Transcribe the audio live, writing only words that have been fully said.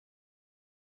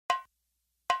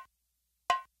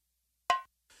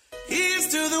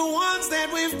to the ones that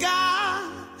we've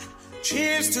got.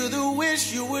 Cheers to the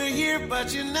wish you were here,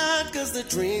 but you're not. Cause the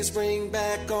drinks bring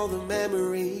back all the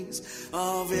memories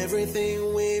of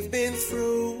everything we've been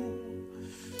through.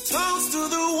 Toast to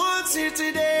the ones here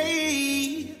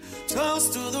today.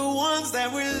 Toast to the ones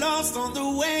that we lost on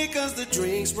the way. Cause the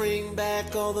drinks bring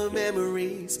back all the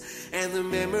memories. And the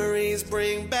memories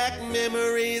bring back you.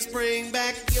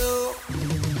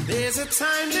 There's a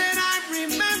time that I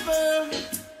remember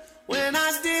when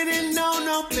I didn't know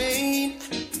no pain.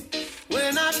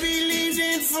 When I believed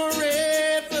in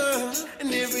forever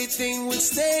and everything would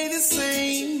stay the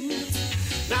same.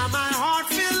 Now my heart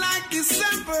feels like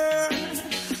December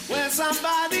when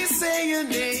somebody say your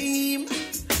name.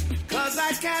 Cause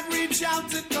I can't reach out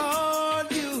to call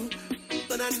you,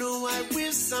 but I know I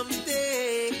will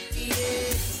someday,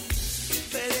 yeah.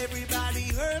 But everybody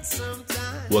hurts sometimes.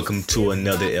 Welcome to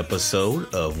another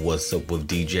episode of What's Up with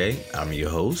DJ. I'm your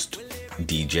host,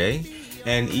 DJ.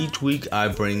 And each week I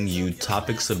bring you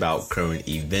topics about current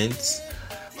events,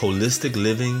 holistic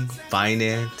living,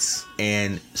 finance,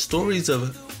 and stories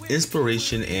of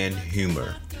inspiration and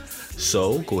humor.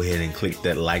 So go ahead and click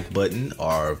that like button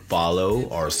or follow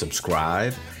or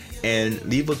subscribe and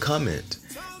leave a comment.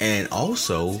 And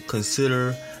also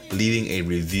consider leaving a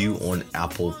review on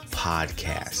Apple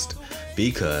Podcast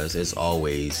because, as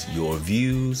always, your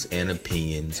views and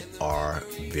opinions are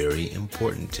very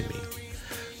important to me.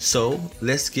 So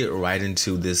let's get right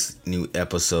into this new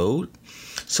episode.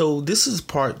 So this is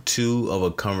part 2 of a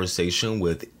conversation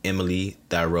with Emily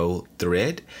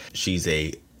Thorough-Thread. She's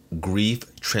a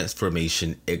grief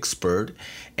transformation expert,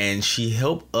 and she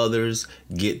helped others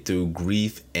get through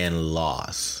grief and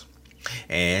loss.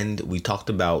 And we talked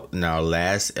about in our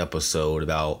last episode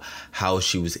about how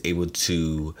she was able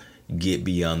to get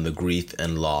beyond the grief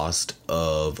and loss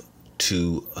of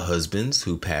 2 husbands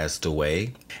who passed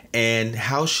away, and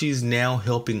how she's now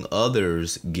helping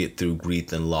others get through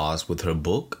grief and loss with her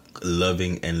book,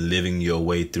 Loving and Living Your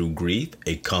Way Through Grief,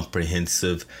 a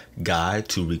comprehensive guide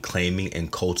to reclaiming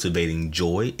and cultivating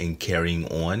joy and carrying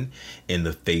on in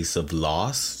the face of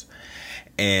loss.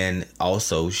 And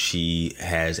also she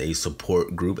has a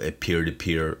support group, a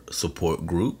peer-to-peer support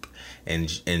group.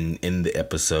 And in the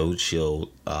episode,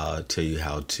 she'll tell you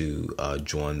how to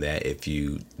join that if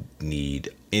you need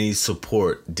any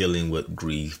support dealing with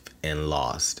grief and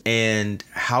loss. And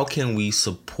how can we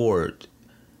support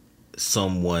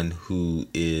someone who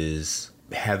is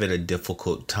having a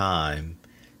difficult time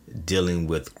dealing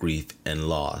with grief and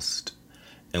loss?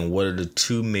 And what are the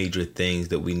 2 major things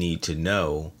that we need to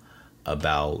know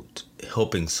about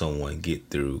helping someone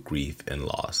get through grief and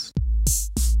loss?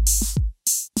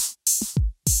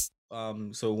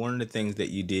 So one of the things that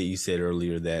you did, you said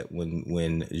earlier that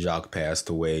when Jacques passed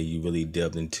away, you really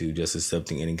delved into just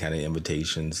accepting any kind of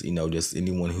invitations, just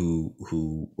anyone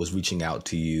who was reaching out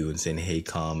to you and saying, hey,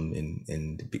 come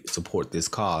and support this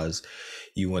cause.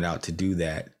 You went out to do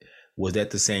that. Was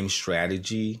that the same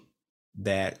strategy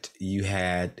that you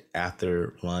had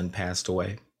after Ron passed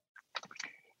away?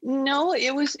 No,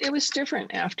 it was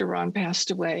different after Ron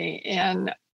passed away.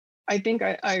 And I think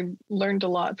I learned a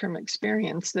lot from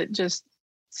experience that just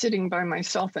sitting by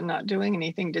myself and not doing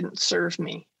anything didn't serve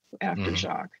me after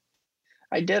Jacques.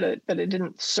 I did it, but it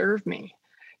didn't serve me.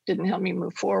 It didn't help me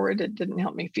move forward. It didn't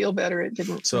help me feel better. It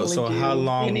didn't. So how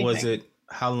long anything. was it?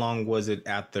 How long was it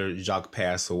after Jacques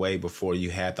passed away before you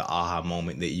had the aha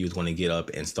moment that you was going to get up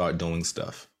and start doing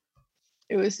stuff?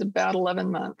 It was about 11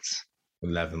 months.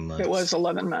 11 months. It was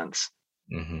 11 months.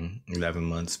 11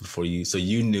 months before you. So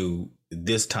you knew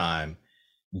this time,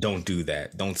 don't do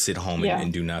that. Don't sit home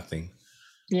and do nothing.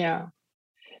 Yeah.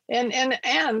 And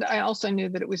I also knew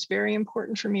that it was very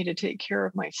important for me to take care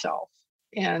of myself.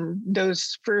 And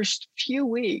those first few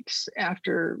weeks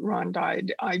after Ron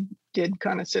died, I did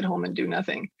kind of sit home and do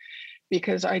nothing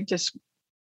because I just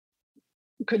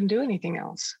couldn't do anything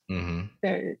else. When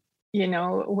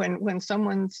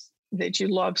someone's that you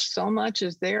love so much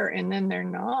is there and then they're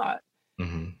not,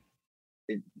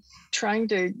 trying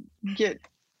to get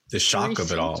the shock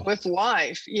of it all with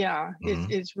life.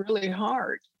 It's really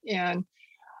hard. And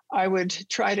I would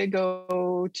try to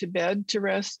go to bed to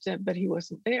rest, but he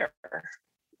wasn't there.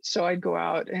 So I'd go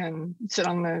out and sit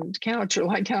on the couch or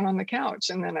lie down on the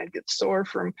couch. And then I'd get sore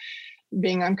from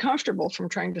being uncomfortable from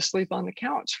trying to sleep on the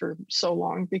couch for so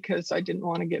long because I didn't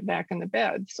want to get back in the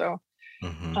bed. So,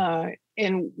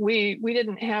 and we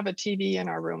didn't have a TV in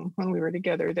our room when we were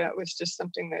together. That was just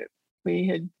something that we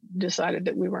had decided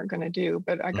that we weren't going to do,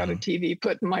 but I got a TV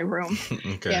put in my room.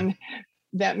 And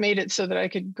that made it so that I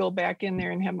could go back in there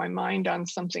and have my mind on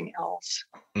something else.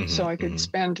 So I could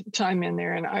spend time in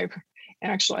there. And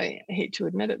Actually, I hate to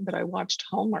admit it, but I watched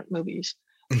Hallmark movies.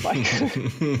 Like,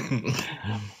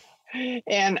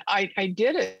 and I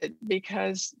did it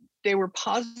because they were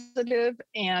positive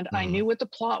and I knew what the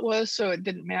plot was. So it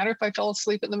didn't matter if I fell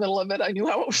asleep in the middle of it. I knew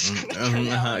how it was going to turn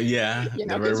out. Yeah. You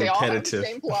know, because they all have the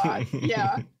same plot.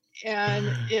 Yeah.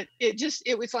 And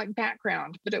it was like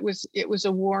background, but it was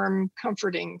a warm,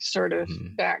 comforting sort of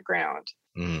background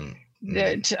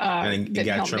that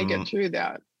helped me get through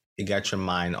that. It got your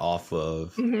mind off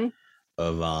of him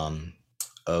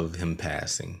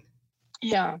passing.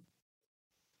 Yeah.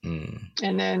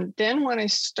 And then when I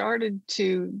started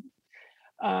to,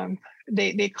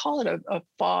 they call it a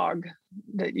fog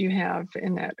that you have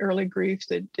in that early grief,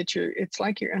 that it's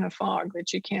like you're in a fog,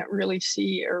 that you can't really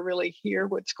see or really hear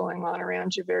what's going on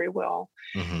around you very well.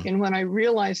 And when I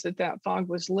realized that fog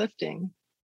was lifting,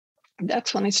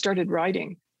 that's when I started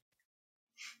writing.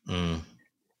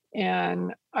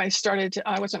 And I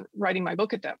wasn't writing my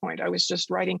book at that point. I was just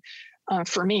writing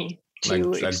for me to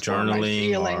like explore my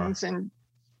feelings and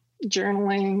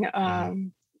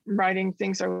journaling, writing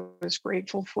things I was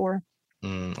grateful for.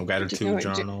 A gratitude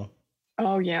journal.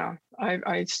 Oh yeah,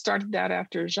 I started that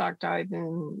after Jacques died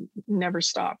and never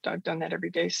stopped. I've done that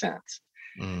every day since.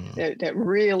 That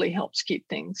really helps keep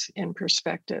things in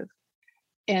perspective.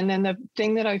 And then the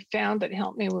thing that I found that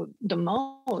helped me the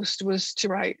most was to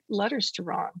write letters to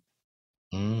Ron.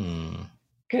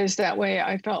 Because that way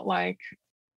I felt like,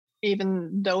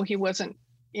 even though he wasn't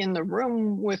in the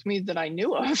room with me that I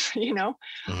knew of, you know,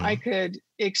 I could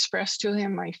express to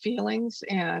him my feelings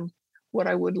and what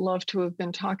I would love to have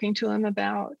been talking to him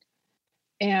about.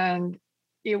 And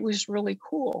it was really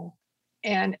cool.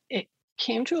 And it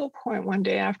came to a point one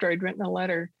day after I'd written a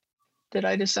letter that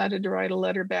I decided to write a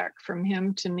letter back from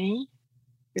him to me,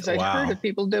 because I'd heard of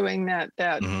people doing that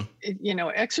you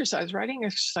know, writing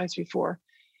exercise before.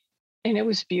 And it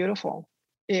was beautiful.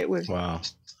 It was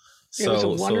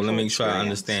So let me try to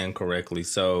understand correctly.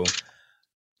 So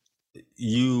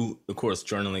you, of course,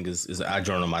 journaling is I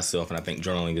journal myself, and I think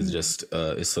journaling is just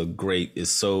it's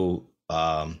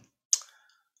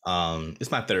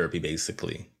my therapy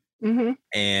basically.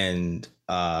 And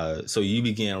so you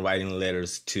began writing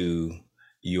letters to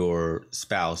your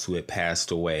spouse who had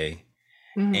passed away,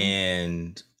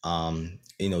 and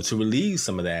you know, to relieve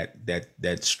some of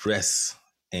that stress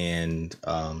and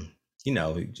you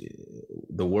know,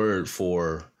 the word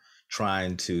for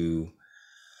trying to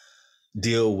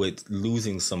deal with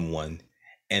losing someone.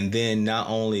 And then not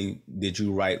only did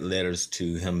you write letters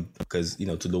to him, because, you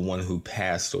know, to the one who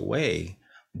passed away,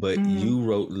 but you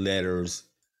wrote letters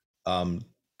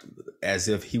as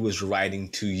if he was writing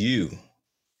to you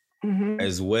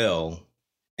as well.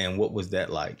 And what was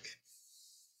that like?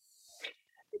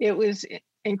 It was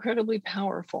incredibly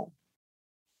powerful.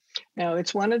 Now,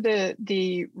 it's one of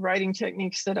the writing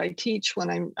techniques that I teach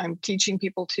when I'm teaching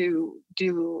people to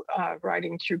do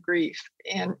writing through grief,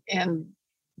 and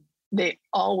they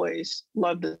always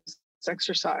love this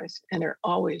exercise, and they're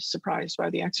always surprised by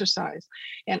the exercise.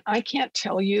 And I can't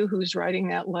tell you who's writing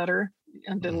that letter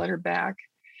and the letter back.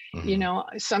 You know,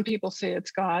 some people say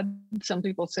it's God. Some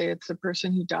people say it's the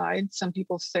person who died. Some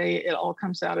people say it all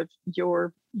comes out of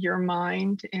your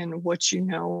mind and what you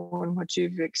know and what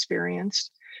you've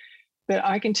experienced. But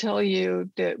I can tell you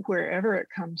that wherever it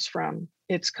comes from,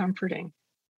 it's comforting,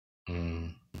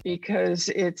 because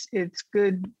it's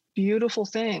good, beautiful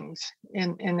things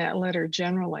in that letter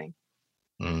generally.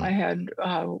 I had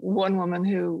one woman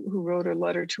who wrote a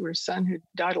letter to her son who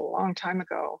died a long time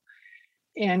ago,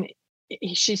 and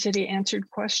she said he answered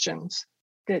questions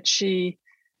that she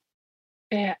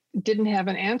didn't have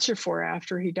an answer for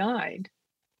after he died,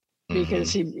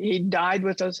 because he died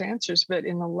with those answers. But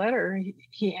in the letter,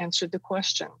 he answered the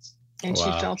questions, and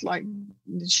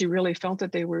she really felt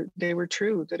that they were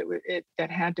true, that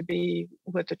that had to be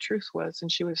what the truth was,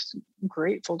 and she was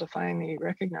grateful to finally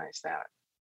recognize that.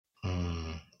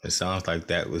 It sounds like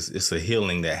it's a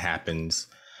healing that happens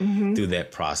through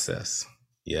that process.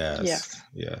 Yes.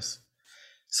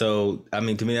 So, I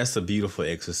mean, to me, that's a beautiful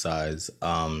exercise.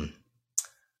 When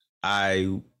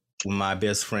my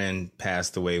best friend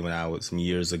passed away some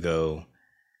years ago,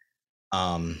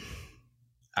 I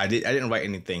didn't write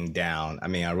anything down. I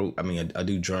mean, I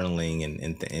do journaling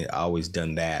and I always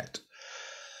done that.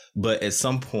 But at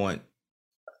some point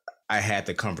I had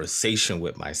the conversation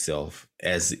with myself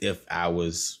as if I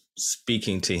was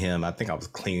speaking to him. I think I was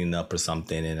cleaning up or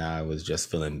something, and I was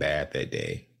just feeling bad that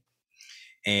day.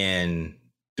 And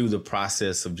through the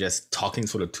process of just talking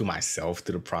sort of to myself,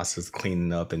 through the process of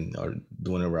cleaning up or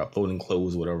doing folding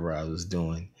clothes, whatever I was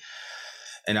doing.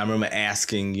 And I remember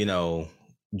asking, you know,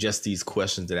 just these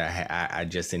questions that I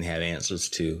just didn't have answers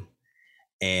to.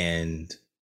 and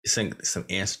some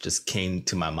answer just came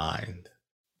to my mind.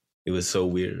 It was so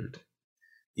weird,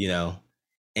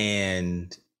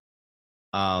 and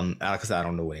because I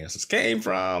don't know where answers came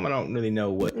from. I don't really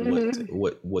know what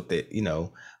the,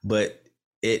 but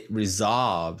it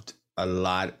resolved a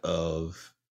lot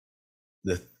of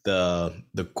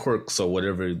the quirks or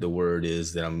whatever the word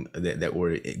is that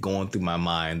were going through my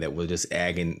mind that was just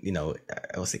I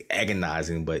would say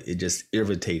agonizing, but it just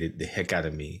irritated the heck out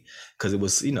of me, because it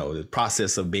was, the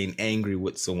process of being angry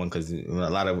with someone, because a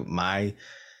lot of my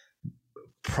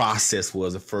process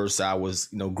was, at first I was,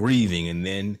 grieving, and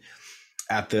then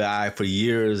after for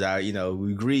years,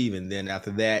 we grieve. And then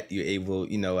after that, you're able,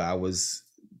 I was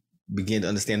begin to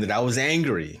understand that I was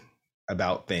angry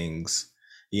about things,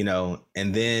 and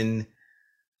then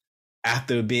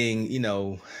after being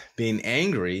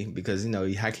angry, because,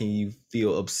 how can you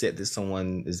feel upset that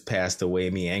someone has passed away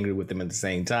and be angry with them at the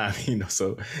same time,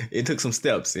 so it took some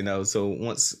steps, so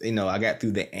once, I got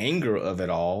through the anger of it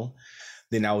all,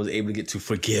 then I was able to get to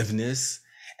forgiveness.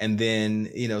 And then,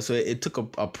 so it took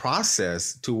a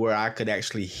process to where I could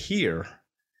actually hear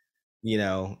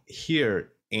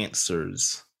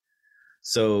answers.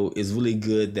 So it's really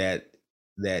good that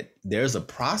there's a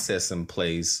process in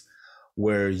place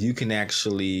where you can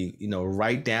actually,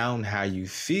 write down how you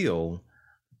feel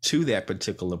to that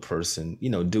particular person,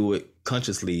 do it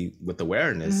consciously with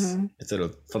awareness, instead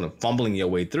of fumbling your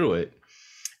way through it.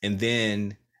 And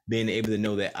then being able to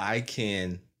know that I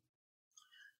can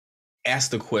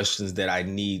ask the questions that I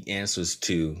need answers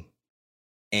to,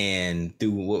 and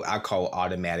through what I call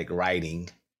automatic writing,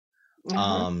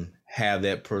 have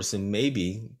that person,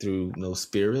 maybe through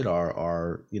spirit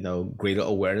or greater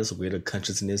awareness or greater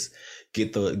consciousness,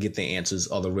 get the answers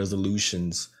or the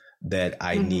resolutions that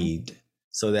I need.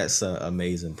 So that's an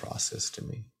amazing process to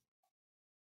me.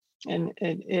 And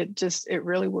it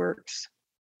really works.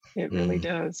 It really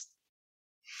does.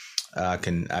 I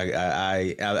think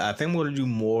I'm going to do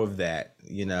more of that,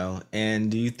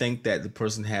 And do you think that the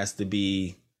person has to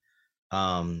be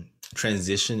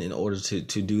transition in order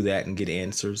to do that and get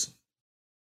answers?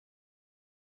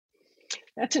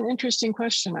 That's an interesting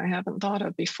question I haven't thought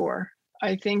of before.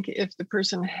 I think if the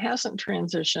person hasn't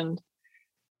transitioned,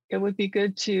 it would be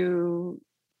good to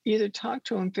either talk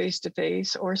to them face to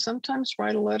face, or sometimes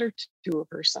write a letter to a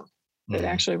person. That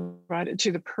actually write it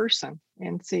to the person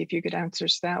and see if you get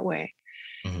answers that way.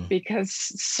 Because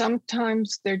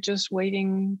sometimes they're just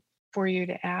waiting for you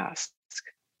to ask,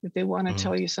 that they want to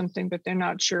tell you something, but they're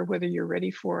not sure whether you're ready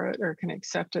for it or can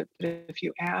accept it. But if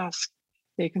you ask,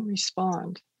 they can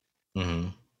respond.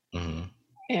 And,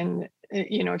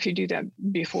 if you do that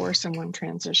before someone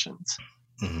transitions.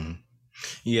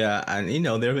 Yeah. And,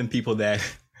 there have been people that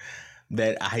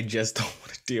I just don't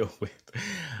want to deal with.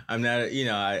 I'm not,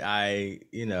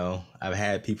 I've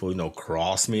had people,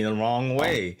 cross me in the wrong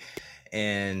way,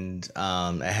 and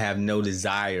I have no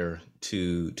desire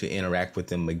to interact with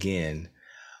them again.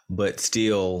 But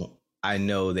still, I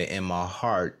know that in my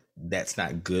heart, that's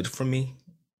not good for me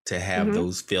to have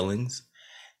those feelings.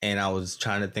 And I was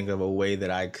trying to think of a way that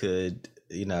I could,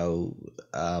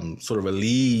 sort of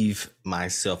relieve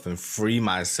myself and free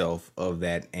myself of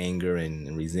that anger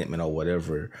and resentment or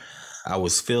whatever I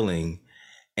was feeling.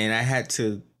 And I had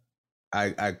to,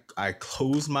 I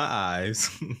closed my eyes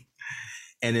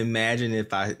and imagine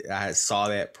if I saw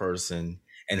that person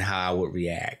and how I would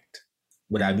react.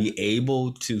 Would I be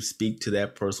able to speak to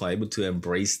that person, able to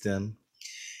embrace them?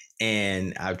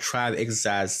 And I've tried to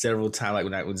exercise several times, like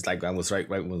when I was right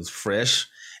when it was fresh,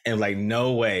 and like,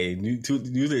 no way.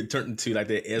 Usually it turned into like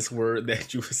the S word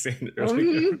that you were saying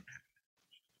earlier.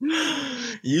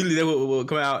 Usually that will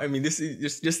come out. I mean, this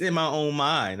is just in my own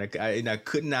mind. Like I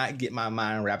could not get my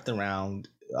mind wrapped around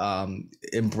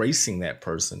embracing that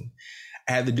person.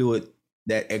 I had to do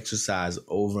that exercise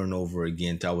over and over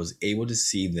again till I was able to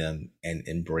see them and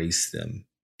embrace them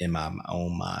in my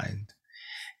own mind.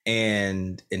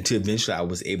 And until eventually I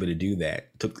was able to do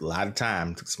that. It took a lot of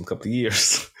time, took some couple of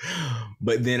years,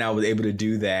 but then I was able to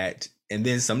do that. And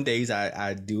then some days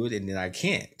I do it and then I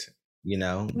can't,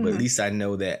 but at least I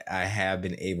know that I have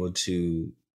been able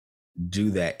to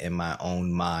do that in my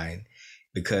own mind,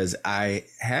 because I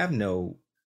have no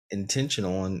intention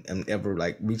on ever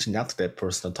like reaching out to that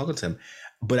person or talking to them.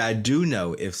 But I do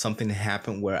know if something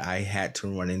happened where I had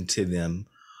to run into them,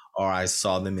 or I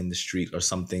saw them in the street or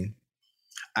something,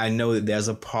 I know that there's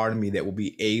a part of me that will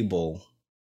be able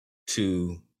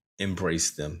to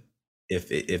embrace them if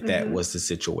that was the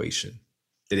situation,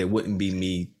 that it wouldn't be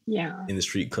me in the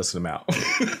street cussing them out.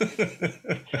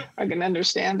 I can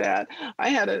understand that. I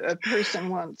had a person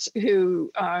once who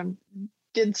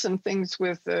did some things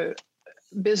with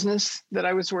business that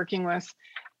I was working with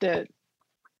that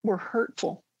were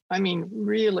hurtful. I mean,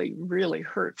 really, really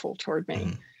hurtful toward me.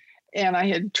 Mm-hmm. And I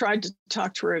had tried to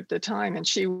talk to her at the time, and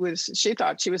she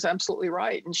thought she was absolutely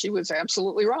right, and she was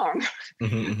absolutely wrong.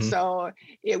 Mm-hmm. So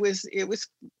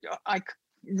I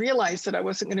realized that I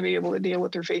wasn't going to be able to deal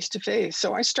with her face to face.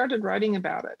 So I started writing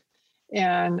about it.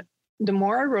 And the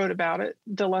more I wrote about it,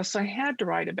 the less I had to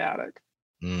write about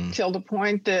it, till the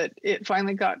point that it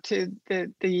finally got to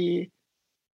the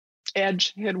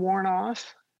edge had worn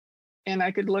off. And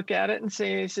I could look at it and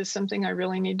say, is this something I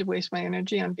really need to waste my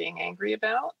energy on being angry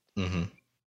about? Mm-hmm.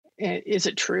 Is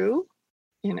it true?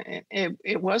 You know,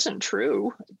 it wasn't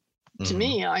true. To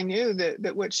me, I knew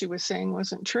that what she was saying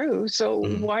wasn't true. So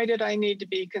why did I need to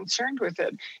be concerned with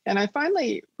it? And I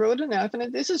finally wrote enough,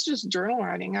 and this is just journal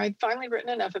writing. I'd finally written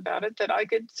enough about it that I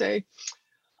could say,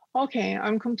 okay,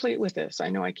 I'm complete with this. I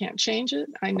know I can't change it.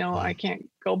 I know I can't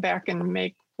go back and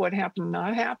make what happened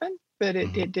not happen, but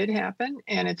it did happen,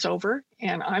 and it's over,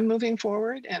 and I'm moving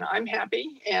forward, and I'm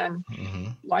happy, and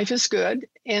life is good.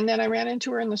 And then I ran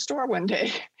into her in the store one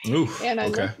day. Oof, and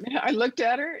I looked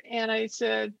at her and I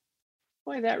said,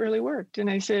 boy, that really worked. And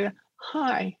I said,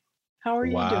 hi, how are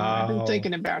you doing? I've been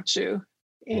thinking about you.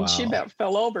 And she about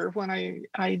fell over when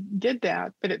I did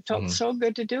that, but it felt so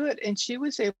good to do it. And she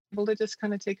was able to just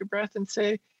kind of take a breath and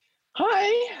say,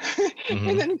 hi,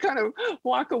 and then kind of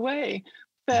walk away.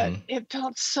 But it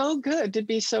felt so good to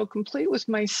be so complete with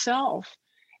myself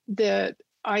that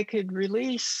I could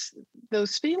release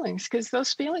those feelings, because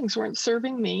those feelings weren't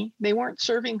serving me. They weren't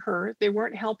serving her. They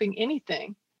weren't helping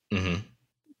anything.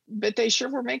 But they sure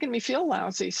were making me feel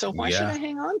lousy. So why should I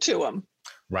hang on to them?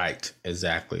 Right,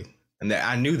 exactly. And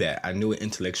I knew that. I knew it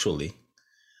intellectually.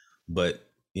 But,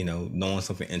 you know, knowing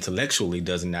something intellectually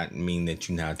does not mean that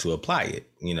you know how to apply it,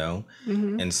 you know?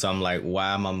 And so I'm like,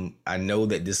 I know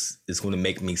that this is going to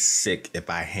make me sick if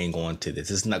I hang on to this.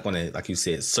 It's not going to, like you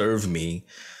said, serve me.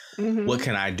 What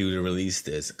can I do to release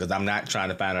this? Because I'm not trying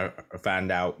to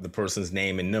find out the person's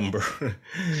name and number,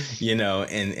 you know,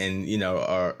 and you know,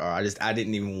 or I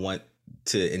didn't even want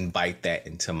to invite that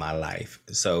into my life.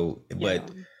 So,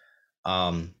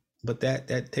 but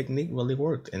that technique really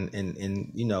worked,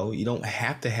 and you know, you don't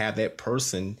have to have that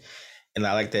person. And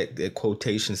I like that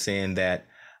quotation saying that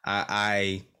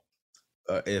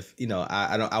if you know,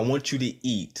 I want you to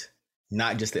eat,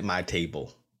 not just at my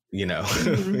table, you know,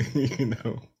 you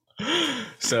know.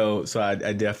 So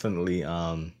I definitely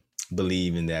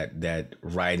believe in that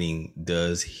writing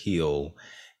does heal,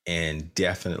 and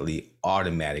definitely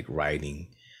automatic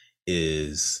writing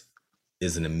is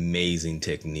an amazing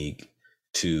technique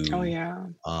to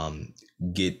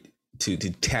get to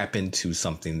tap into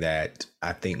something that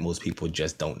I think most people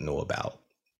just don't know about.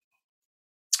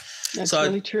 That's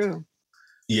really true.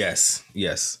 Yes.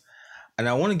 And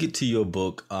I want to get to your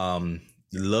book,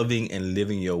 Loving and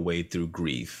Living Your Way Through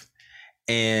Grief.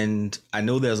 And I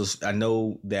know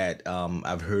that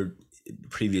I've heard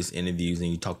previous interviews, and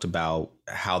you talked about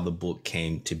how the book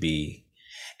came to be.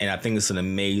 And I think it's an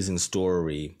amazing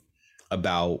story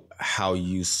about how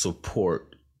you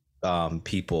support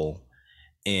people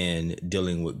in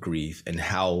dealing with grief, and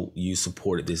how you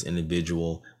supported this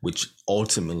individual, which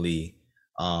ultimately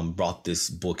brought this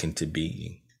book into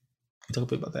being. Can you talk a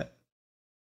bit about that?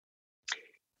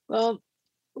 Well,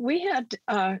 we had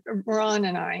Ron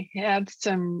and I had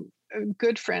some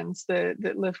good friends that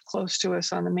lived close to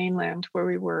us on the mainland where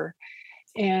we were,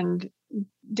 and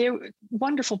they were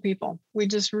wonderful people. We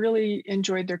just really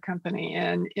enjoyed their company.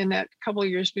 And in that couple of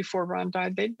years before Ron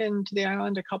died, they'd been to the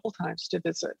island a couple times to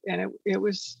visit, and it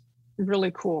was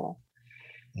really cool.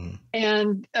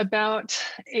 And about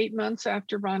 8 months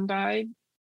after Ron died,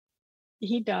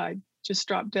 he died, just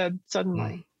dropped dead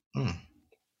suddenly.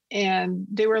 And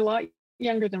they were a lot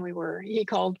younger than we were. He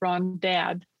called Ron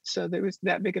Dad, so there was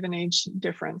that big of an age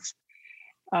difference.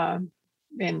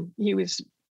 And he was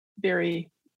very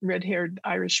red-haired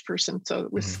Irish person, so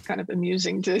it was kind of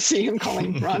amusing to see him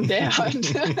calling Ron Dad.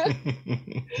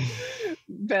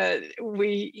 But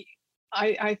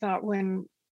I thought, when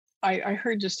I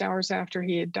heard just hours after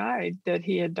he had died that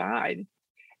he had died,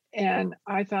 and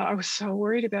I thought, I was so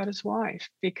worried about his wife,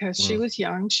 because she was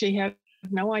young. She had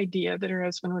no idea that her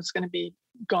husband was going to be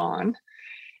gone.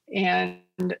 And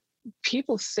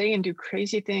people say and do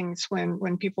crazy things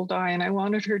when people die. And I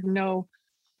wanted her to know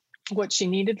what she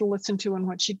needed to listen to and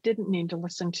what she didn't need to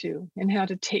listen to, and how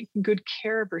to take good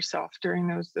care of herself during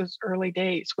those early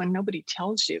days when nobody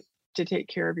tells you to take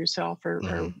care of yourself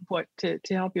or what to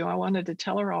help you. I wanted to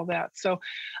tell her all that. So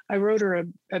I wrote her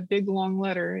a big, long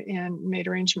letter and made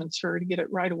arrangements for her to get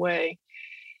it right away.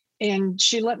 And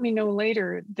she let me know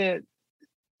later that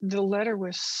the letter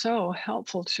was so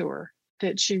helpful to her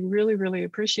that she really, really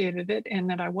appreciated it, and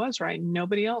that I was right.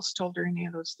 Nobody else told her any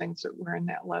of those things that were in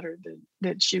that letter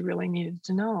that she really needed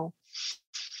to know.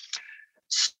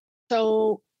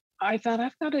 So I thought,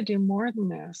 I've got to do more than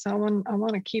this. I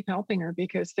want to keep helping her,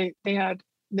 because they had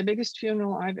the biggest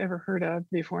funeral I've ever heard of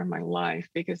before in my life,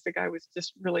 because the guy was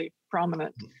just really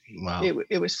prominent. Wow.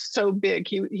 It was so big.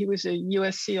 He was a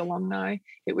USC alumni.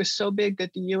 It was so big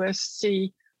that the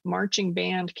USC marching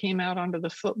band came out onto the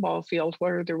football field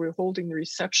where they were holding the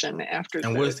reception after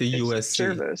and where's the USC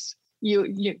service.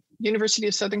 University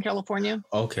of Southern California.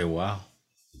 Okay, wow.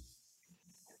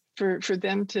 For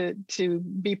them to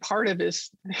be part of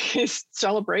his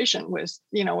celebration was,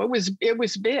 it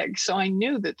was big. So I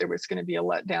knew that there was going to be a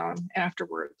letdown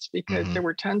afterwards, because there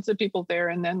were tons of people there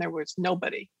and then there was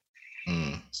nobody.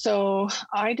 So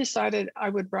I decided I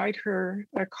would write her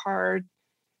a card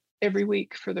every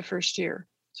week for the first year.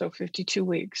 So 52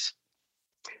 weeks.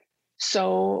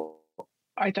 So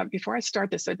I thought, before I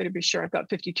start this, I better be sure I've got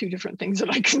 52 different things that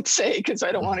I can say, because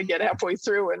I don't want to get halfway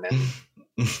through and then.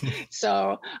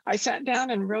 So I sat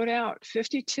down and wrote out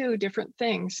 52 different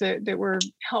things that were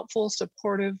helpful,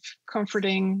 supportive,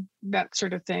 comforting, that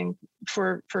sort of thing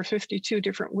for 52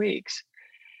 different weeks.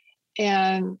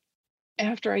 And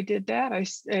after I did that,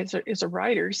 as a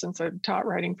writer, since I've taught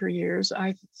writing for years,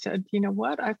 I said, you know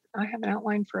what, I have an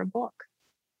outline for a book.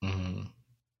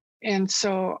 And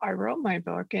so I wrote my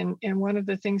book, and one of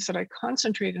the things that I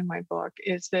concentrate in my book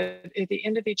is that at the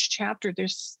end of each chapter,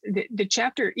 there's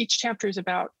each chapter is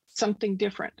about something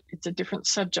different. It's a different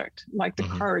subject, like the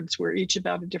cards were each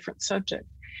about a different subject.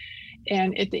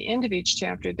 And at the end of each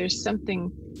chapter, there's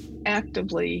something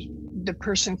actively the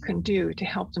person can do to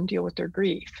help them deal with their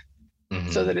grief.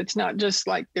 So that it's not just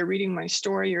like they're reading my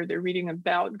story or they're reading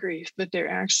about grief, but they're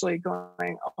actually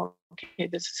going, oh, okay,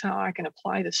 this is how I can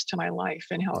apply this to my life,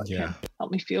 and how it can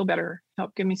help me feel better,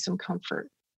 help give me some comfort.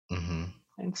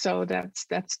 And so that's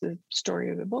the story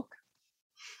of the book.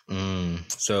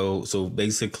 So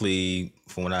basically,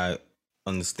 from what I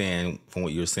understand from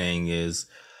what you're saying is,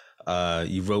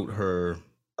 you wrote her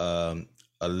a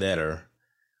letter.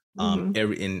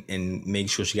 And make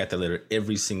sure she got the letter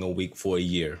every single week for a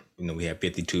year. We have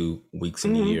 52 weeks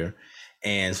in a year.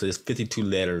 And so there's 52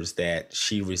 letters that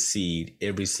she received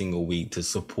every single week to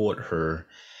support her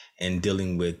in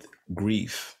dealing with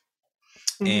grief.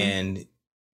 And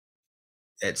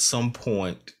at some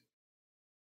point,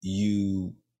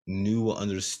 you knew or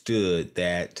understood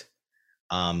that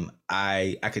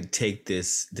I could take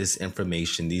this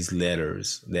information, these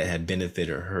letters that had benefited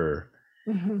her,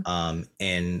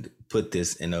 and put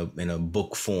this in a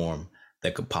book form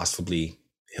that could possibly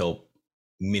help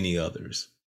many others.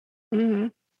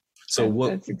 So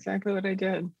that's exactly what I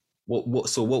did.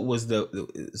 So what was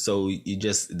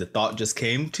the thought just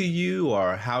came to you,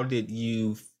 or how did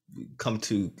you come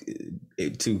to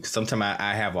sometimes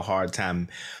I have a hard time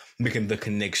making the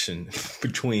connection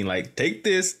between, like, take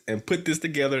this and put this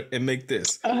together and make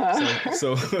this.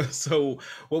 So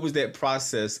what was that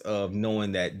process of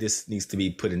knowing that this needs to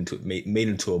be made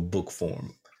into a book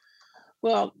form?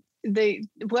 Well,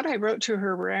 what I wrote to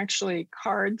her were actually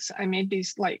cards. I made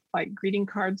these like greeting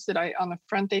cards that on the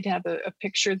front, they'd have a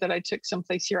picture that I took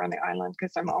someplace here on the island,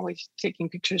 because I'm always taking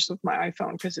pictures with my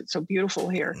iPhone because it's so beautiful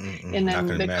here. And then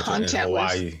the content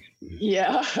was,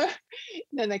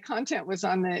 then the content was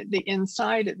on the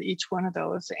inside of each one of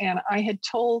those. And I had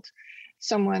told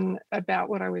someone about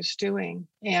what I was doing,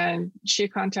 and she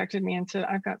contacted me and said,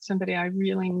 I've got somebody I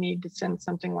really need to send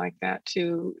something like that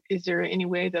to. Is there any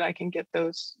way that I can get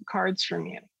those cards from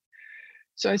you?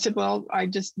 So I said, well, I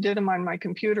just did them on my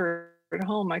computer at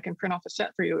home. I can print off a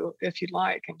set for you if you'd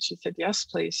like. And she said, yes,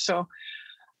 please. So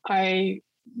I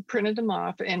printed them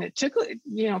off, and it took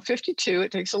 52.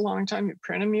 It takes a long time. You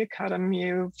print them, you cut them,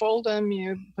 you fold them,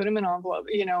 you put them in an envelope.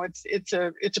 It's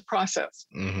a process.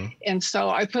 And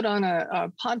so I put on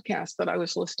a podcast that I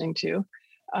was listening to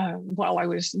while I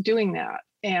was doing that,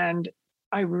 and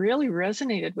I really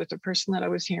resonated with the person that I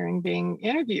was hearing being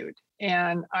interviewed.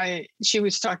 And she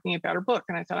was talking about her book,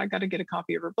 and I thought, I got to get a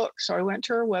copy of her book. So I went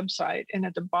to her website, and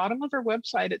at the bottom of her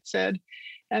website, it said,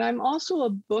 and I'm also a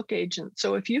book agent.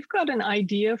 So if you've got an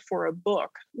idea for a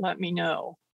book, let me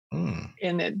know.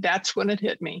 And that's when it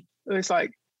hit me. It was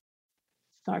like,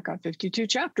 I got 52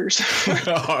 chapters.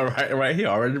 All right here,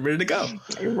 already ready to go.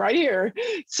 Right here.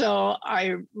 So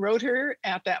I wrote her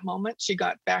at that moment. She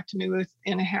got back to me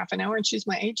within a half an hour, and she's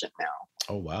my agent now.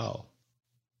 Oh, wow.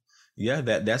 Yeah,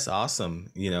 that's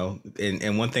awesome.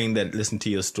 And one thing that listened to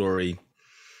your story,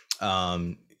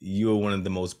 you are one of the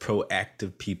most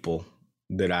proactive people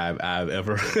that I've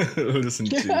ever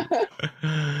listened to.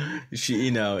 She,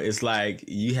 it's like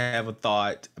you have a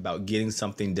thought about getting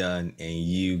something done and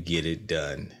you get it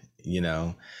done,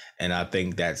 and I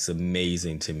think that's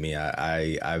amazing to me.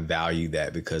 I value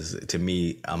that, because to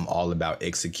me, I'm all about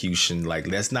execution. Like,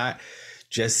 let's not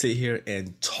just sit here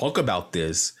and talk about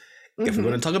this. If we're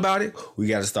going to talk about it, we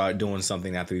got to start doing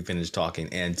something after we finish talking.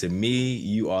 And to me,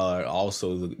 you are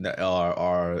also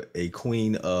are a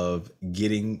queen of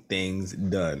getting things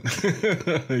done.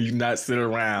 You not sit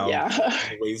around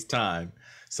and waste time.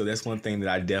 So that's one thing that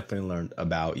I definitely learned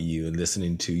about you, and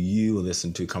listening to you and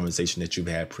listening to a conversation that you've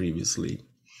had previously.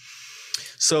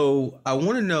 So I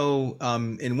want to know,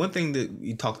 and one thing that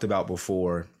we talked about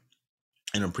before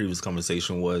in a previous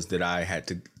conversation was that I had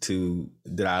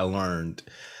that I learned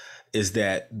is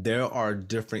that there are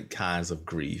different kinds of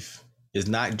grief. It's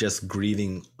not just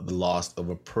grieving the loss of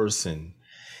a person.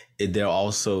 There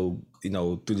also,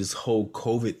 through this whole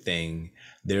COVID thing,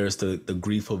 there's the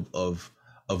grief of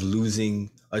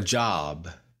losing a job.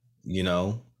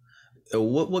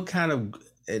 What kind of,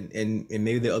 and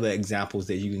maybe there are other examples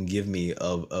that you can give me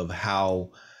of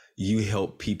how you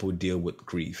help people deal with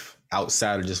grief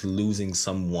outside of just losing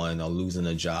someone or losing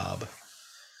a job.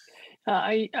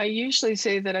 I usually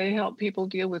say that I help people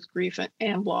deal with grief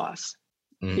and loss,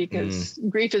 because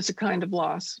grief is a kind of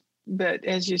loss. But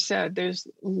as you said, there's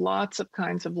lots of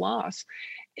kinds of loss.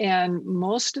 And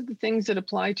most of the things that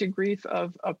apply to grief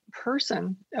of a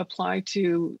person apply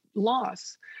to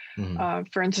loss.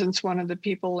 For instance, one of the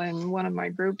people in one of my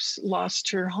groups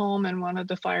lost her home in one of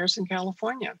the fires in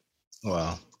California.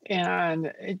 Wow.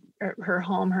 And her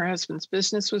home, her husband's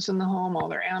business was in the home, all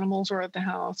their animals were at the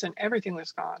house, and everything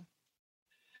was gone.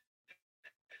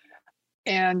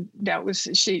 And that was,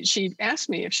 she asked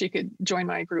me if she could join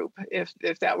my group, if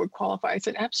that would qualify. I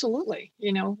said, absolutely.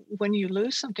 When you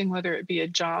lose something, whether it be a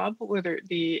job, whether it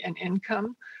be an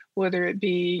income, whether it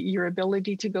be your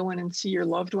ability to go in and see your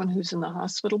loved one who's in the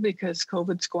hospital because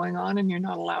COVID's going on and you're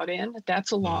not allowed in,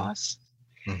 that's a loss.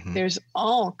 There's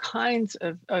all kinds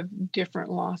of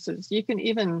different losses. You can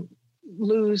even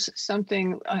lose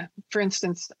something, for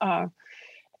instance,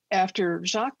 after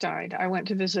Jacques died, I went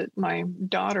to visit my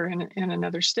daughter in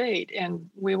another state, and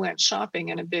we went shopping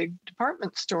in a big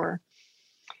department store.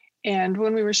 And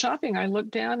when we were shopping, I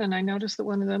looked down and I noticed that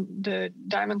one of the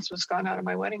diamonds was gone out of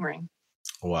my wedding ring.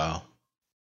 Wow.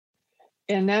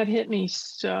 And that hit me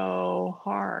so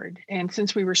hard. And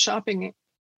since we were shopping,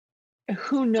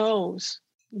 who knows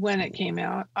when it came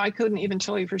out? I couldn't even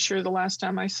tell you for sure the last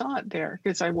time I saw it there,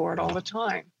 because I wore it all the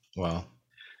time. Wow.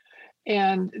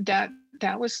 And that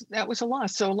was a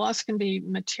loss. So loss can be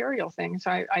material things.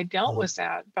 I dealt with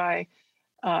that by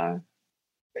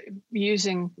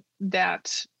using the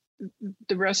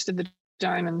rest of the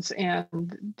diamonds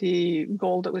and the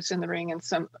gold that was in the ring, and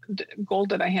some gold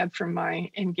that I had from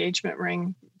my engagement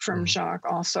ring from Jacques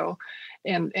also.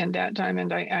 And that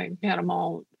diamond, I had them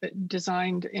all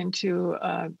designed into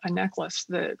a necklace.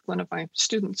 That one of my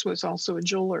students was also a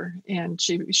jeweler, and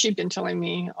she'd been telling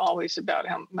me always about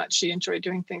how much she enjoyed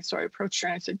doing things. So I approached her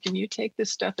and I said, can you take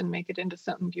this stuff and make it into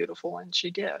something beautiful? And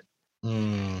she did.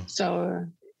 So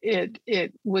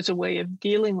it was a way of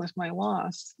dealing with my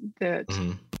loss that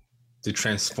to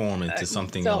transform into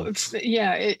something else.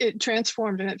 Yeah, it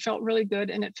transformed, and it felt really good.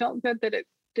 And it felt good that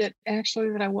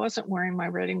I wasn't wearing my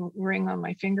wedding ring on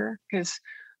my finger, because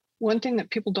one thing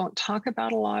that people don't talk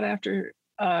about a lot after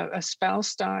a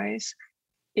spouse dies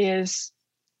is,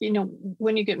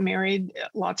 when you get married,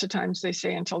 lots of times they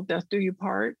say until death do you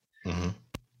part.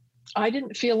 I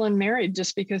didn't feel unmarried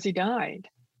just because he died.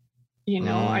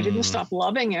 I didn't stop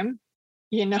loving him.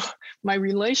 My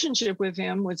relationship with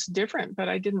him was different, but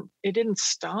it didn't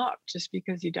stop just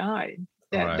because he died.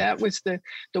 That was the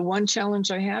one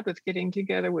challenge I had with getting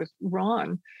together with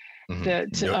Ron.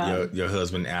 That your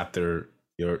husband after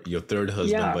your third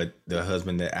husband, but the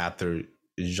husband that after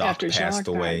Jacques passed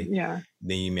away,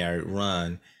 then you married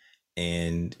Ron,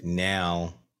 and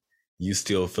now you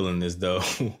still feeling as though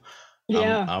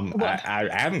I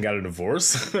haven't got a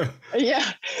divorce. Yeah.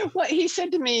 Well, he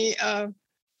said to me,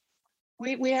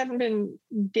 we hadn't been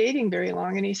dating very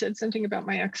long, and he said something about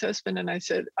my ex-husband, and I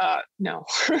said, no,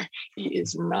 he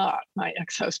is not my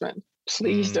ex-husband.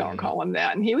 Please don't call him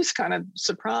that. And he was kind of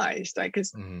surprised,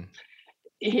 because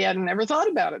he hadn't ever thought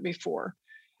about it before.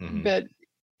 But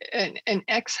an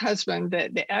ex-husband,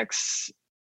 the ex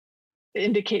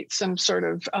indicates some sort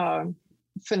of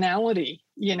finality,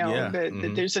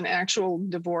 that there's an actual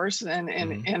divorce and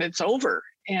it's over.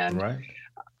 And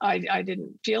I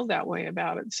didn't feel that way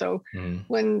about it. So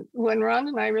when Ron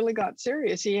and I really got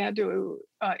serious, he had to,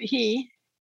 he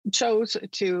chose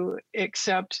to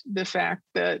accept the fact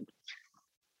that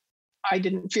I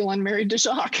didn't feel unmarried to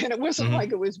Jacques, and it wasn't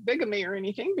like it was bigamy or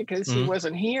anything because he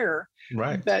wasn't here.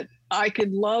 Right. But I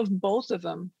could love both of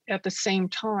them at the same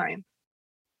time.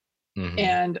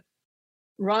 And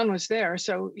Ron was there,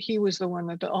 so he was the one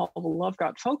that all the love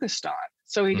got focused on.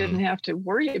 So he didn't have to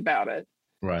worry about it.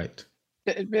 Right.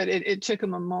 But it took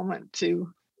him a moment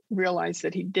to realize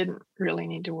that he didn't really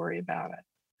need to worry about it.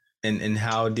 And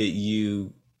how did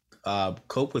you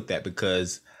cope with that?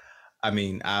 Because I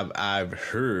mean, I've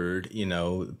heard, you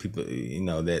know, people, you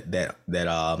know, that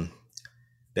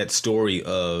story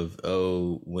of,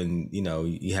 when, you know,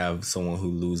 you have someone who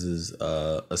loses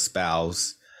a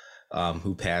spouse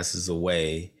who passes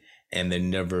away and they're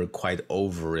never quite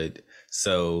over it.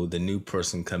 So the new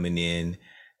person coming in,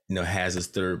 you know, has this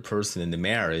third person in the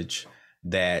marriage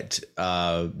that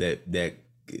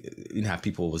you know how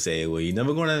people will say, well, you're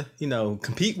never gonna, you know,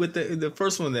 compete with the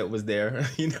first one that was there.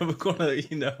 You're never gonna,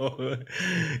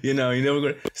 you're never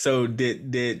gonna. So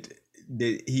did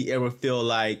he ever feel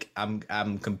like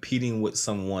I'm competing with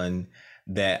someone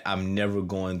that I'm never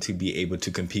going to be able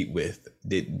to compete with?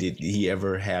 Did he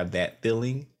ever have that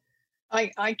feeling?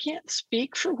 I can't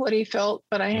speak for what he felt,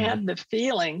 but I had the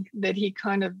feeling that he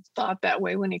kind of thought that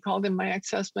way when he called him my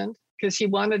ex-husband, because he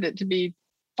wanted it to be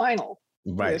final.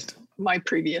 Right. With my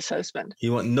previous husband. He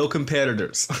want no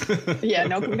competitors. Yeah,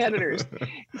 no competitors.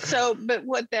 So, but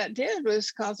what that did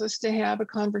was cause us to have a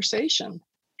conversation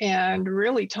and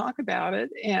really talk about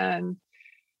it. And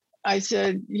I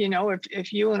said, you know,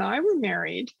 if you and I were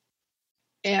married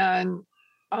and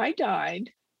I died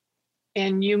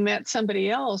and you met somebody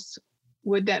else,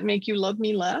 would that make you love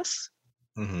me less?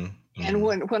 And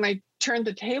when I turned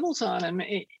the tables on him,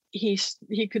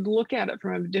 he could look at it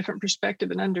from a different perspective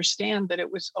and understand that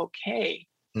it was okay.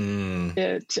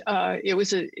 It's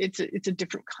a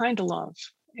different kind of love,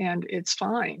 and it's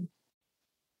fine.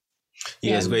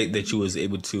 Yeah, it's great that you was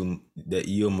able to, that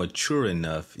you're mature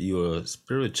enough, you're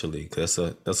spiritually, because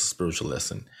that's a spiritual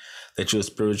lesson, that you're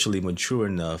spiritually mature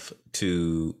enough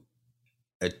to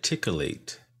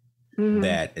articulate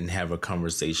that and have a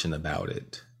conversation about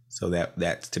it. So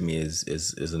that to me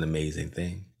is an amazing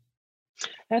thing.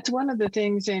 That's one of the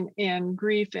things in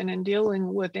grief and in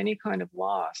dealing with any kind of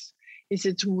loss, is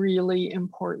it's really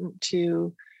important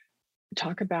to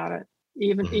talk about it.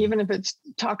 Even if it's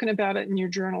talking about it in your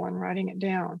journal and writing it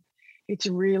down, it's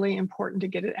really important to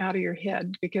get it out of your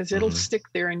head, because it'll stick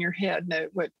there in your head.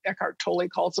 What Eckhart Tolle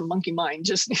calls a monkey mind,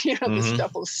 just, the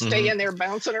stuff will stay in there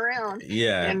bouncing around.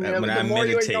 Yeah. And the more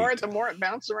you ignore it, the more it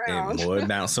bounces around. The more it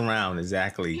bounces around,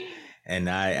 exactly. And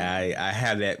I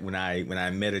have that when I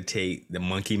meditate, the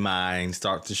monkey mind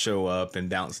starts to show up and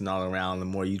bouncing all around. The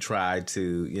more you try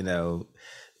to,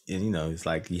 it's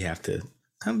like you have to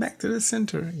come back to the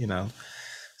center,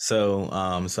 So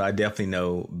I definitely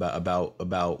know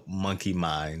about monkey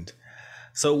mind.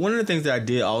 So one of the things that I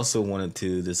did also wanted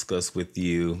to discuss with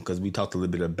you, because we talked a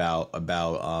little bit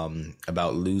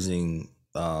about losing,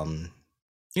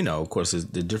 of course, there's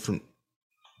the different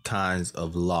kinds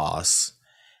of loss.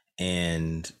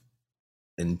 And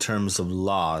in terms of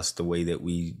loss, the way that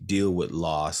we deal with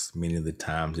loss many of the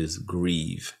times is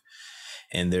grieve.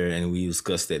 And we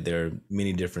discussed that there are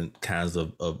many different kinds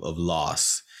of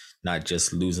loss, not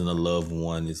just losing a loved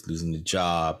one, it's losing a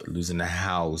job, losing a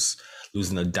house,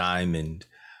 losing a diamond,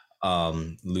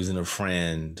 losing a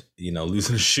friend,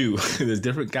 losing a shoe. There's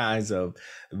different kinds of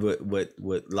what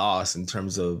loss in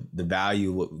terms of the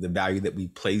value that we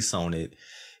place on it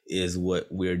is what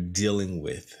we're dealing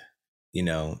with,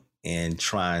 and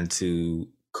trying to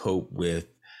cope with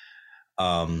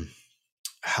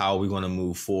how we're going to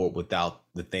move forward without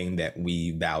the thing that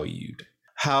we valued.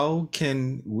 How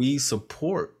can we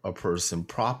support a person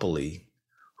properly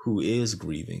who is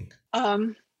grieving?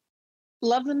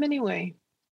 Love them anyway.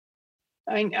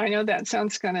 I know that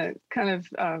sounds kind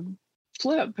of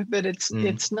flip, but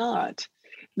it's not.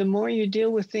 The more you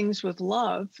deal with things with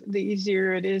love, the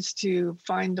easier it is to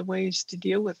find the ways to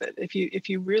deal with it. If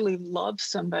you really love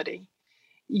somebody,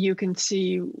 you can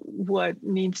see what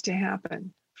needs to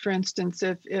happen. For instance,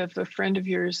 if a friend of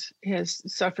yours has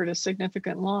suffered a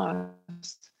significant loss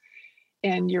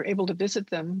and you're able to visit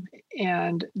them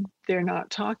and they're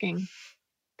not talking,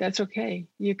 that's okay.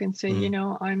 You can say,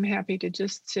 I'm happy to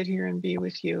just sit here and be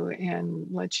with you and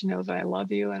let you know that I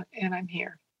love you and I'm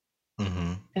here.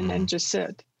 And then just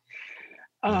sit.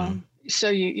 So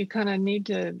you kind of need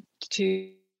to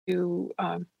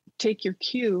take your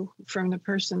cue from the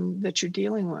person that you're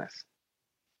dealing with.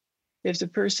 If the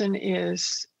person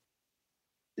is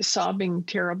sobbing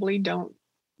terribly, don't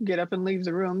get up and leave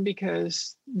the room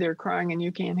because they're crying and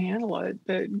you can't handle it,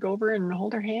 but go over and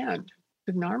hold their hand,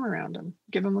 put an arm around them,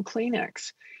 give them a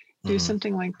Kleenex, do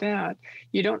something like that.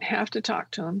 You don't have to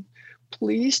talk to them.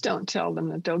 Please don't tell them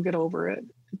that they'll get over it.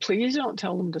 Please don't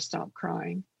tell them to stop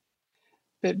crying,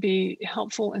 but be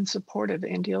helpful and supportive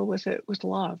and deal with it with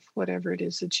love, whatever it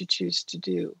is that you choose to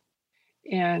do.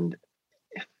 And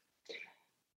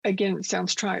again, it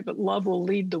sounds trite, but love will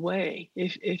lead the way.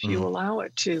 If you allow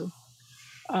it to,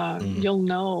 you'll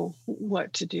know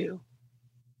what to do.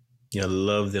 You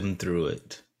love them through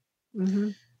it.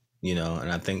 You know,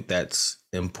 and I think that's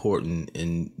important,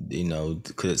 in, you know,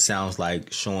 because it sounds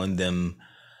like showing them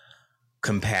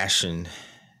compassion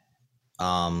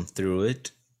through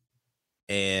it,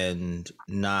 and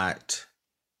not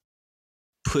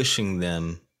pushing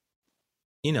them.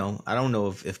 You know, I don't know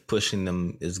if pushing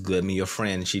them is good. I mean, your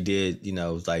friend, she did, you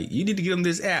know, was like, you need to give them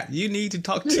this app. You need to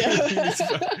talk to them.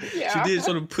 She did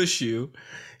sort of push you,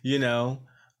 you know.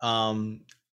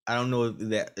 I don't know if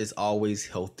that is always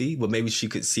healthy, but maybe she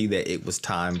could see that it was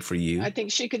time for you. I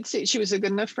think she could see, she was a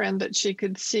good enough friend that she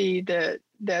could see that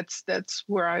that's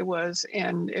where I was,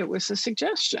 and it was a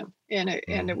suggestion, and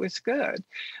it was good.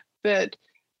 But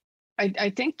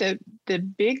I think that the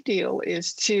big deal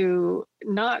is to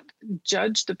not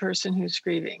judge the person who's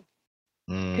grieving,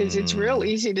 because it's real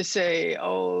easy to say,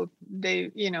 oh, they,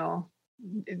 you know,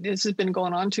 this has been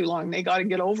going on too long, they got to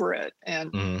get over it.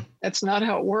 And that's not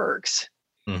how it works.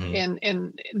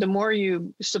 And the more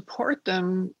you support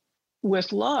them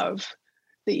with love,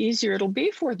 the easier it'll be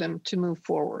for them to move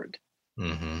forward.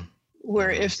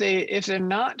 Where if they're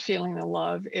not feeling the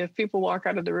love, if people walk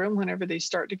out of the room whenever they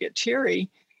start to get teary,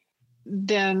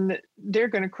 then they're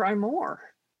going to cry more.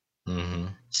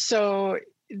 So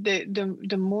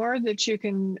the more that you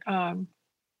can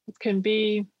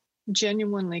be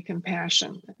genuinely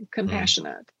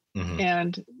compassionate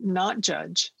and not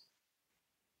judge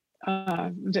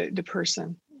the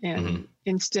person, and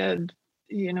instead,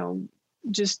 you know,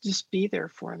 just be there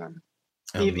for them.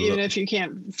 Even if you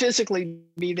can't physically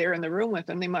be there in the room with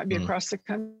them, they might be across the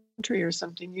country or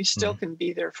something, you still can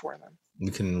be there for them.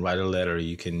 You can write a letter.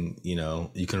 You can, you know,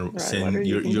 you can send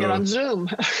you can get on Zoom.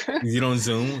 You get on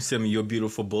Zoom, send me your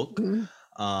beautiful book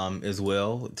as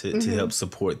well to help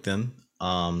support them.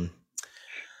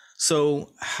 So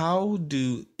how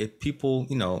do, if people,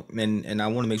 you know, and I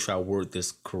want to make sure I word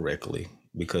this correctly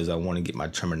because I want to get my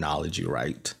terminology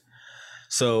right.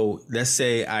 So let's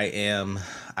say I'm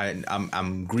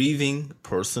grieving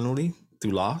personally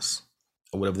through loss,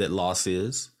 or whatever that loss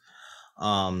is,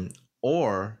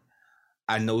 or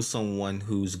I know someone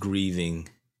who's grieving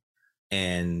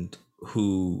and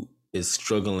who is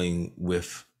struggling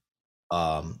with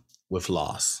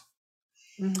loss.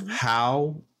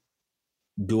 How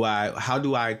do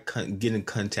I get in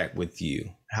contact with you?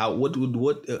 How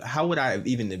would I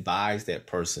even advise that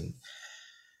person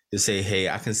to say, hey,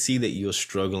 I can see that you're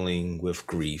struggling with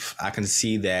grief. I can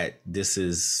see that this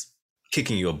is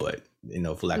kicking your butt, you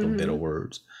know, for lack of better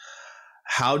words.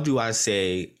 How do I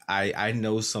say, I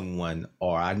know someone,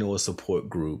 or I know a support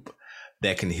group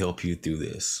that can help you through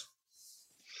this?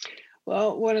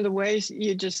 Well, one of the ways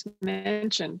you just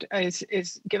mentioned is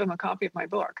give them a copy of my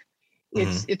book.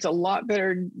 It's a lot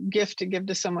better gift to give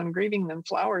to someone grieving than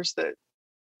flowers that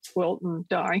wilt and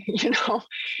die. You know,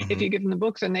 if you give them the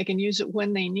book, then they can use it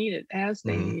when they need it, as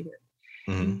they need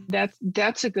it.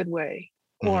 That's a good way.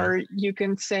 Or you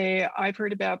can say, I've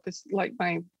heard about this, like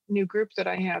my new group that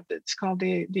I have that's called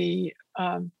the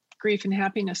Grief and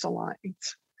Happiness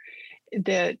Alliance,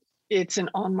 that it's an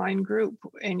online group,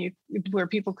 and where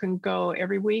people can go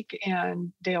every week,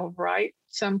 and they'll write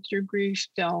some through grief,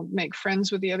 they'll make friends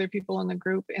with the other people in the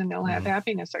group, and they'll have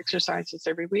happiness exercises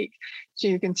every week. So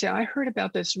you can say, I heard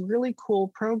about this really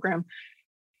cool program.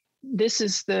 This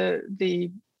is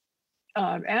the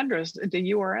address,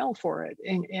 the URL for it,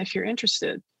 and if you're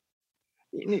interested,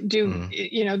 do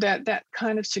you know, that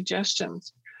kind of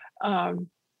suggestions.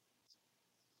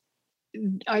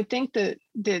 I think that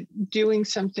doing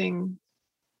something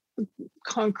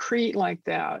concrete like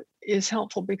that is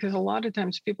helpful, because a lot of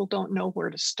times people don't know where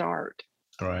to start.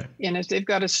 Right. And if they've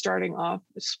got a starting off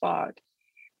spot,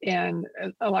 and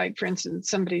like, for instance,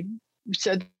 somebody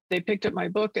said they picked up my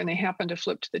book and they happened to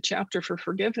flip to the chapter for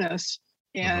forgiveness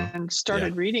and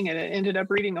started reading it, and ended up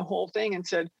reading the whole thing and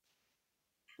said,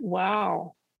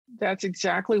 wow, that's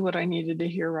exactly what I needed to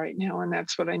hear right now. And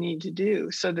that's what I need to do,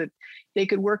 so that they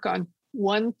could work on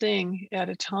one thing at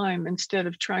a time instead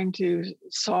of trying to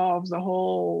solve the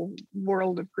whole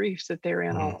world of grief that they're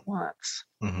in all at once.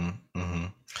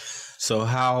 So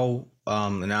how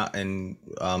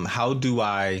how do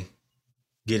I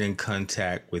get in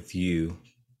contact with you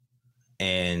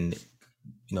and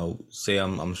say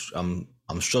I'm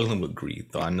struggling with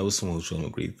grief, or I know someone who's struggling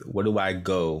with grief, where do I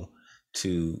go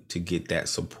to get that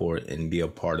support and be a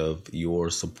part of your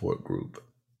support group?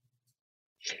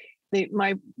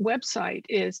 My website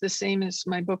is the same as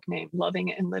my book name,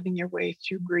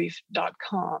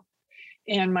 lovingandlivingyourwaythroughgrief.com.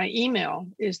 And my email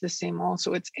is the same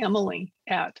also. It's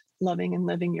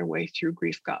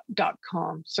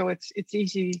Emily@lovingandlivingyourwaythroughgrief.com. So it's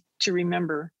easy to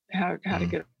remember how to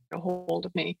get a hold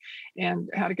of me, and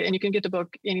and you can get the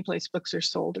book any place books are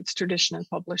sold. It's traditionally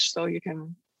published, so you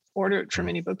can order it from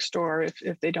any bookstore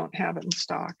if they don't have it in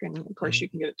stock. And of course, you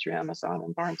can get it through Amazon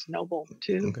and Barnes & Noble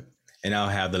too. Okay. And I'll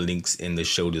have the links in the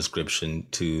show description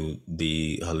to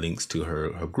her links to her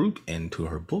group and to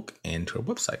her book and to her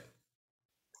website.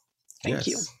 Thank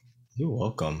you. You're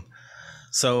welcome.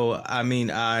 So, I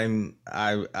mean,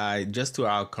 I just through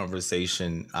our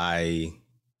conversation, I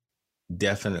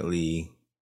definitely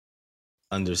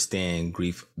understand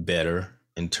grief better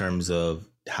in terms of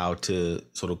how to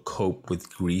sort of cope with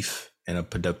grief in a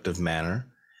productive manner.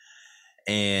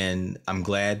 And I'm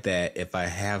glad that if I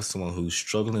have someone who's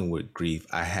struggling with grief,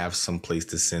 I have some place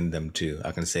to send them to.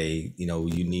 I can say,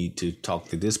 you need to talk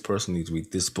to this person, need to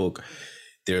read this book.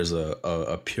 There's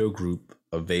a peer group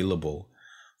available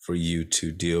for you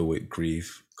to deal with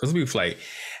grief. Because we're like,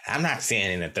 I'm not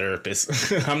seeing a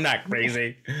therapist. I'm not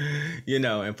crazy,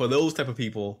 and for those type of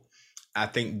people, I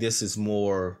think this is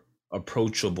more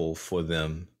approachable for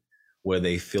them, where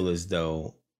they feel as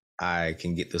though I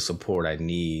can get the support I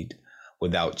need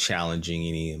without challenging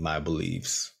any of my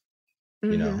beliefs,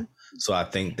 So I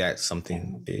think that's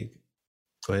something big.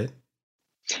 Go ahead.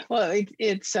 Well,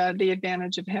 it's the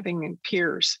advantage of having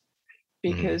peers,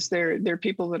 because they're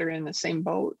people that are in the same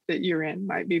boat that you're in,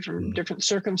 might be from different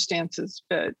circumstances,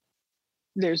 but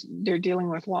they're dealing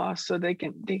with loss, so they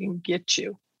can get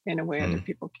you in a way other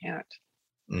people can't.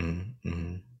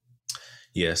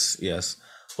 Yes.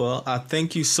 Well, I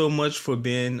thank you so much for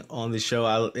being on the show.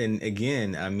 And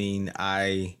again, I mean,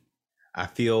 I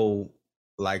feel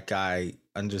like I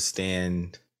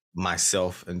understand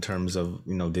myself in terms of,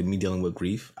 me dealing with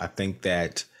grief. I think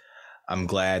that I'm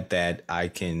glad that I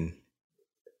can,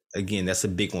 again, that's a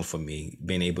big one for me,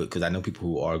 being able, because I know people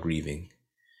who are grieving,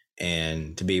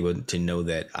 and to be able to know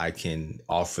that I can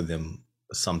offer them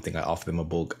something. I offer them a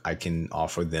book. I can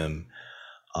offer them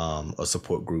a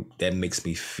support group. That makes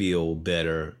me feel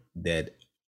better, that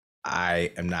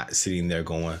I am not sitting there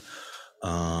going,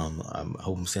 I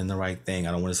hope I'm saying the right thing.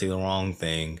 I don't want to say the wrong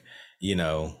thing.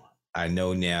 I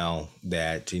know now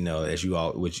that, as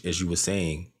you were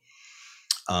saying,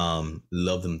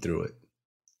 love them through it.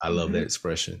 I love that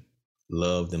expression.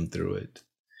 Love them through it,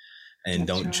 and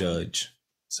don't judge.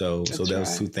 So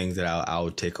those two things that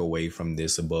I'll take away from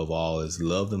this above all is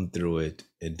love them through it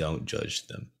and don't judge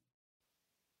them.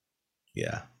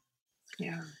 Yeah.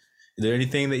 Is there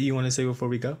anything that you want to say before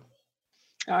we go?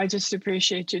 I just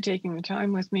appreciate you taking the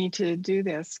time with me to do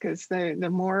this, because the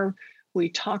more we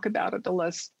talk about it, the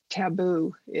less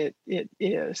taboo it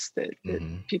is, that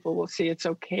people will see it's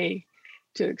okay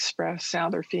to express how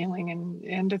they're feeling,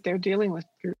 and that they're dealing with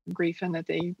grief, and that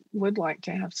they would like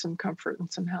to have some comfort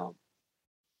and some help.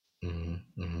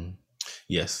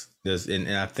 Yes, and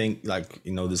I think, like,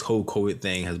 this whole COVID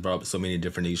thing has brought up so many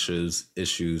different issues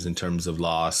in terms of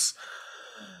loss,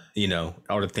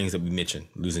 all the things that we mentioned,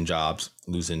 losing jobs,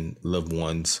 losing loved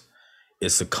ones.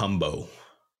 It's a combo,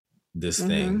 this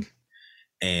thing.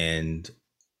 And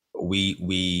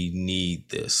we need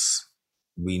this.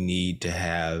 We need to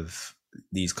have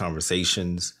these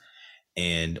conversations,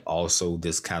 and also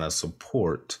this kind of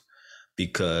support,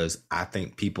 because I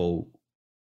think people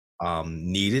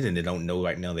need it, and they don't know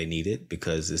right now they need it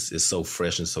because it's so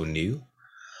fresh and so new.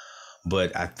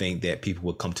 But I think that people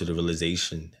will come to the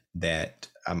realization that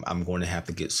I'm going to have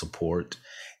to get support,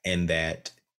 and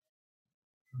that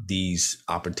these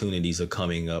opportunities are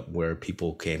coming up where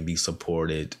people can be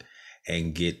supported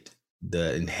and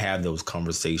and have those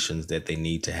conversations that they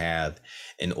need to have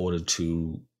in order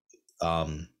to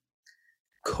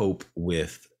cope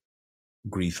with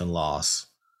grief and loss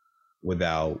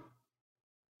without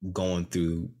going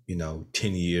through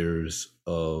 10 years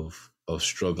of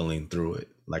struggling through it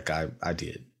like I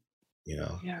did.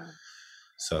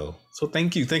 So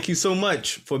thank you so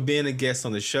much for being a guest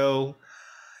on the show.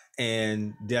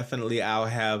 And definitely I'll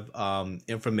have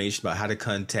information about how to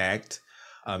contact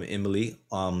Emily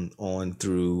on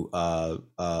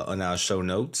our show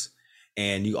notes.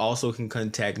 And you also can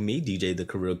contact me, DJ the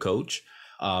Career Coach,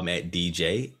 at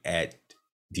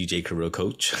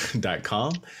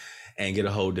dj@djcareercoach.com, and get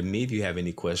a hold of me if you have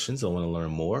any questions or want to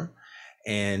learn more.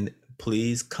 And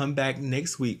please come back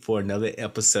next week for another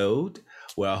episode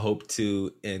where I hope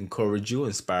to encourage you,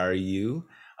 inspire you.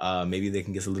 Maybe they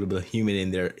can get a little bit of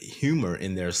humor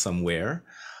in there somewhere.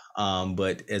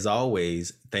 But as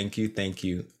always, thank you.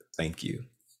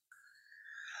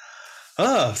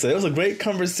 So it was a great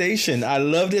conversation. I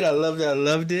loved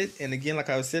it. And again, like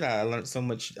I said, I learned so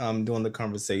much doing the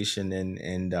conversation,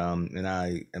 and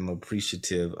I am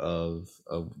appreciative of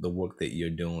the work that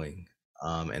you're doing.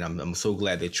 And I'm so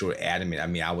glad that you're adamant. I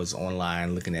mean, I was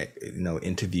online looking at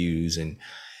interviews, and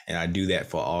I do that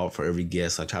for every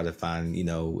guest. I try to find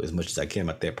as much as I can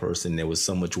about that person. There was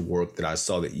so much work that I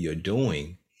saw that you're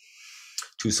doing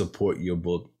to support your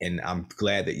book, and I'm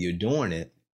glad that you're doing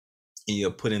it. And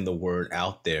you're putting the word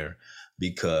out there,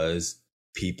 because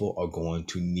people are going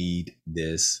to need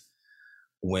this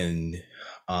when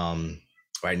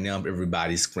right now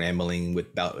everybody's scrambling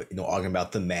arguing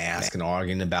about the mask and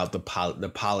arguing about the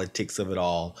politics of it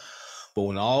all. But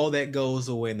when all that goes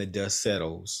away and the dust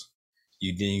settles,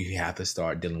 you have to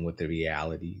start dealing with the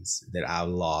realities that I've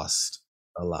lost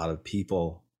a lot of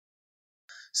people.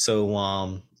 So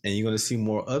and you're going to see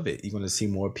more of it. You're going to see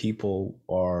more people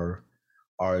are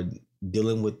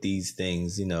dealing with these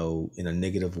things, in a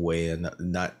negative way, and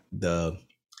not the,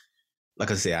 like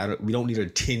I say, we don't need a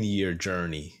 10-year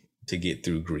journey to get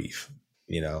through grief,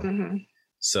 Mm-hmm.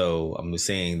 So I'm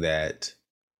saying that,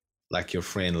 like your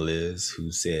friend Liz,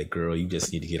 who said, girl, you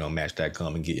just need to get on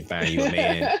Match.com and find you a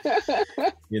man,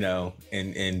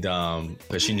 and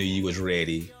because she knew you was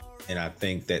ready. And I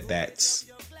think that's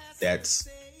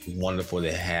wonderful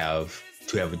to have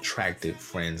attracted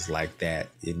friends like that.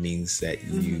 It means that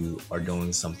you are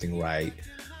doing something right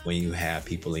when you have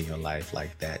people in your life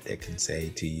like that can say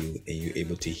to you, and you're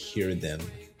able to hear them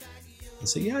and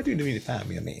say, yeah, I do need to find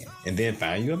me a man, and then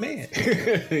find you a man,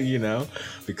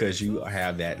 because you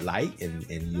have that light, and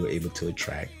you're able to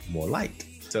attract more light.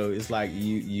 So it's like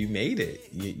you made it.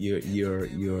 You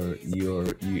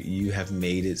have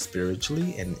made it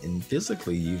spiritually and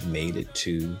physically. You've made it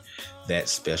to that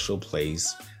special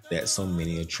place that so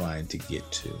many are trying to get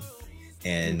to.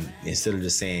 And instead of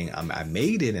just saying, I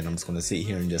made it and I'm just going to sit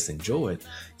here and just enjoy it,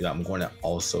 I'm going to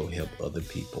also help other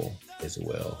people as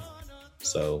well.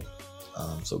 So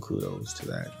kudos to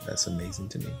that. That's amazing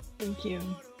to me. Thank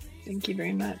you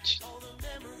very much.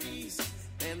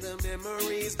 And the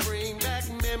memories bring back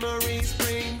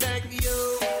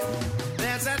you.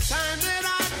 There's a time that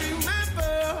I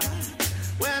remember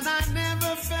when I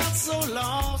never felt so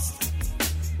lost,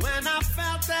 when I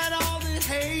felt that all the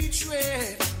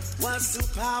hatred was too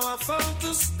powerful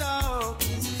to stop.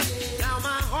 Now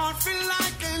my heart feels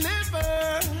like an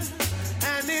ember,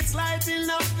 and it's lighting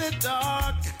up the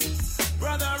dark.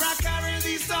 Brother, I carry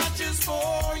these torches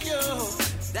for you,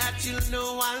 that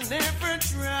I'll never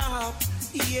drop.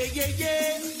 Yeah.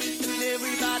 And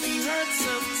everybody hurts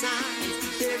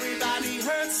sometimes, everybody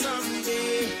hurts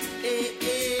someday.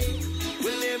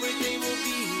 Well, everything will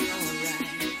be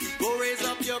alright. Go raise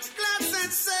up your glass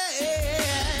and say,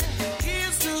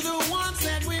 here's to the ones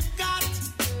that we've got.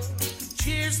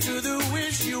 Cheers to the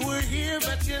wish you were here,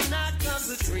 but you're not, 'cause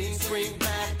the dreams bring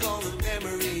back all the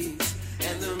memories.